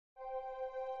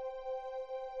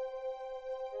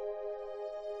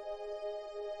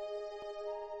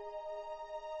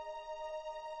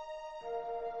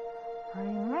Some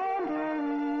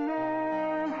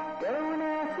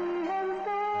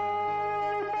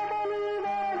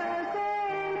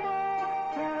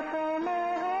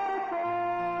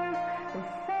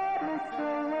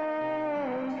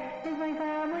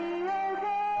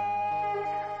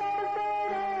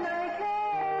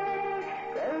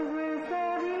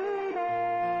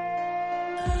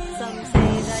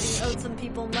say that he owed some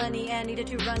people money and needed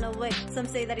to run away. Some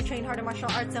say that he trained hard in martial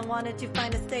arts and wanted to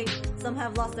find a state. Some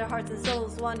have lost their hearts and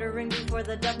souls, wandering before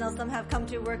the death knell. Some have come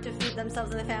to work to feed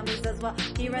themselves and their families as well.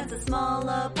 He rents a small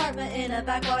apartment in a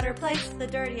backwater place. The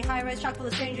dirty high-rise chock full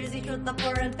of strangers, each with a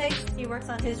foreign face. He works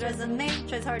on his resume,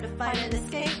 tries hard to find an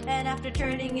escape. And after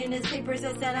turning in his papers,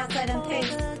 he'll stand outside and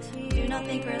pace. Do not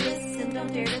think or listen,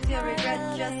 don't dare to feel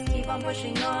regret. Just keep on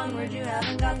pushing onward, you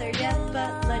haven't got there yet.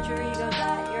 But let your ego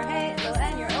die, your halo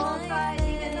and your old pride.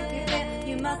 Even if you fail,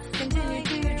 you must continue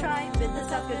to try. Bid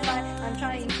this up goodbye, I'm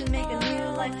trying to make a new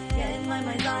life. Yet in my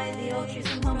mind's eye, the old trees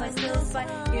from home I still spy.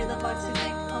 Hear the bugs who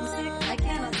make homesick, I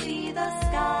cannot see the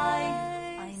sky.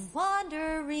 I'm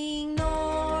wandering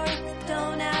north,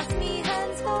 don't ask me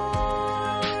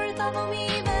henceforth. I won't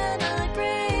even a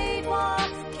great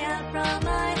walk, can't run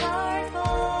my heart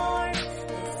forth.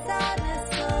 This sadness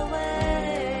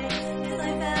away, is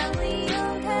my family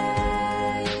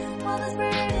okay? All this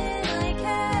burden I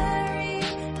carry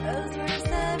grows worse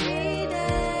every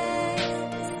day.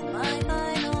 This is my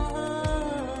final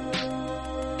hope.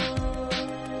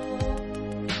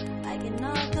 I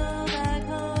cannot go back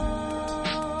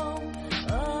home.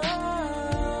 Oh,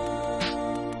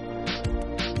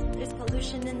 there's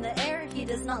pollution in the air, he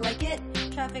does not like it.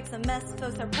 Traffic's a mess,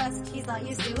 folks are pressed, he's not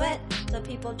used to it. The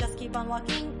people just keep on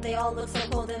walking, they all look so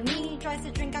cold at me. Tries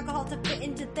to drink alcohol to fit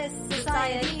into this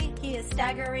society. He is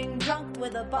staggering drunk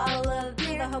with a bottle of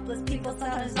beer. The hopeless people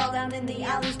sometimes fall down in the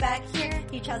alleys back here.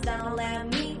 He chows down a lamb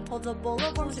meat, holds a bowl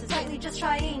of worms too tightly, just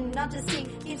trying not to see,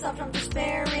 keeps himself from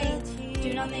despairing.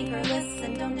 Do not think or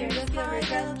listen, don't dare to feel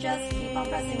regret. Just keep on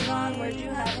pressing onward, you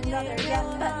haven't got there yet.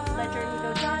 But let your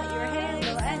ego die, your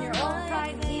halo and your old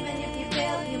pride. Even if you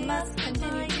fail, you must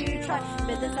continue to try.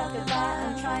 Bid this out goodbye,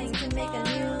 I'm trying to make a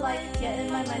new life. Yet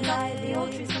in my mind's eye, the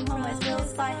old trees from home I still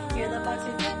spy. Hear the bugs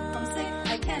who get homesick,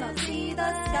 I cannot see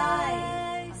the sky.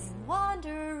 I'm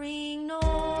wandering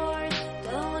north,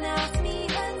 don't ask me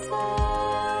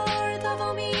henceforth. I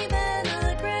won't even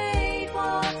a great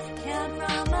walk, can't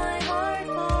run my heart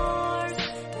forth.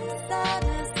 This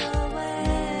sadness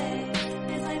away,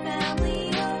 is my family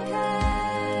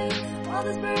okay? All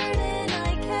this burden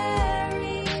I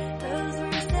carry grows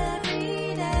worse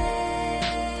every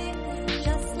day.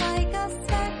 Just like a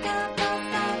speck of dust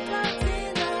that floats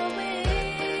in the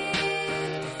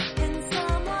wind. Can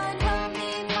someone help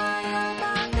me? My own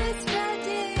mouth is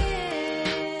dreading.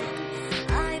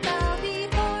 I bow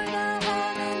before the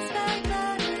heavens, beg the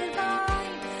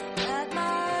divine that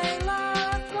my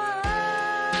loved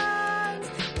ones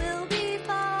will be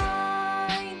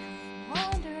fine.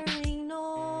 Wandering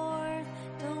north,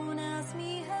 don't ask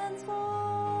me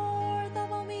henceforth. I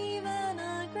won't even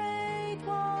a great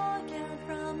walk, can't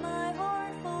from my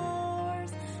heart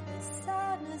force. This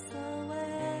sadness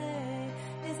away,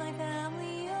 is my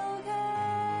family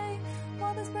okay?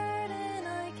 While this burden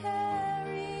I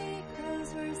carry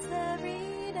grows worse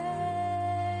every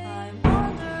day. I'm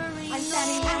wandering I'm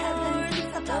standing at heaven's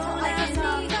gates, up till I can see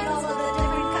all of the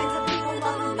different kinds of people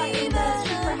walking by in the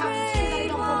street. Perhaps it's true I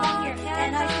don't belong here,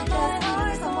 and I should just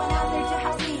leave someone out there to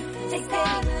help me. Take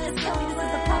pity, just tell me this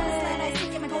is the promised land I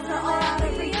seek, and my goals are all out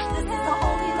of reach. This is the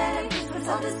holy land of peace with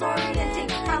all disorienting.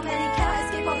 How many can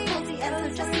escape all the cruelty and the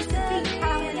justice to be?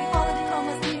 How many fall into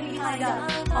comas leaving behind a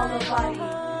hollow body?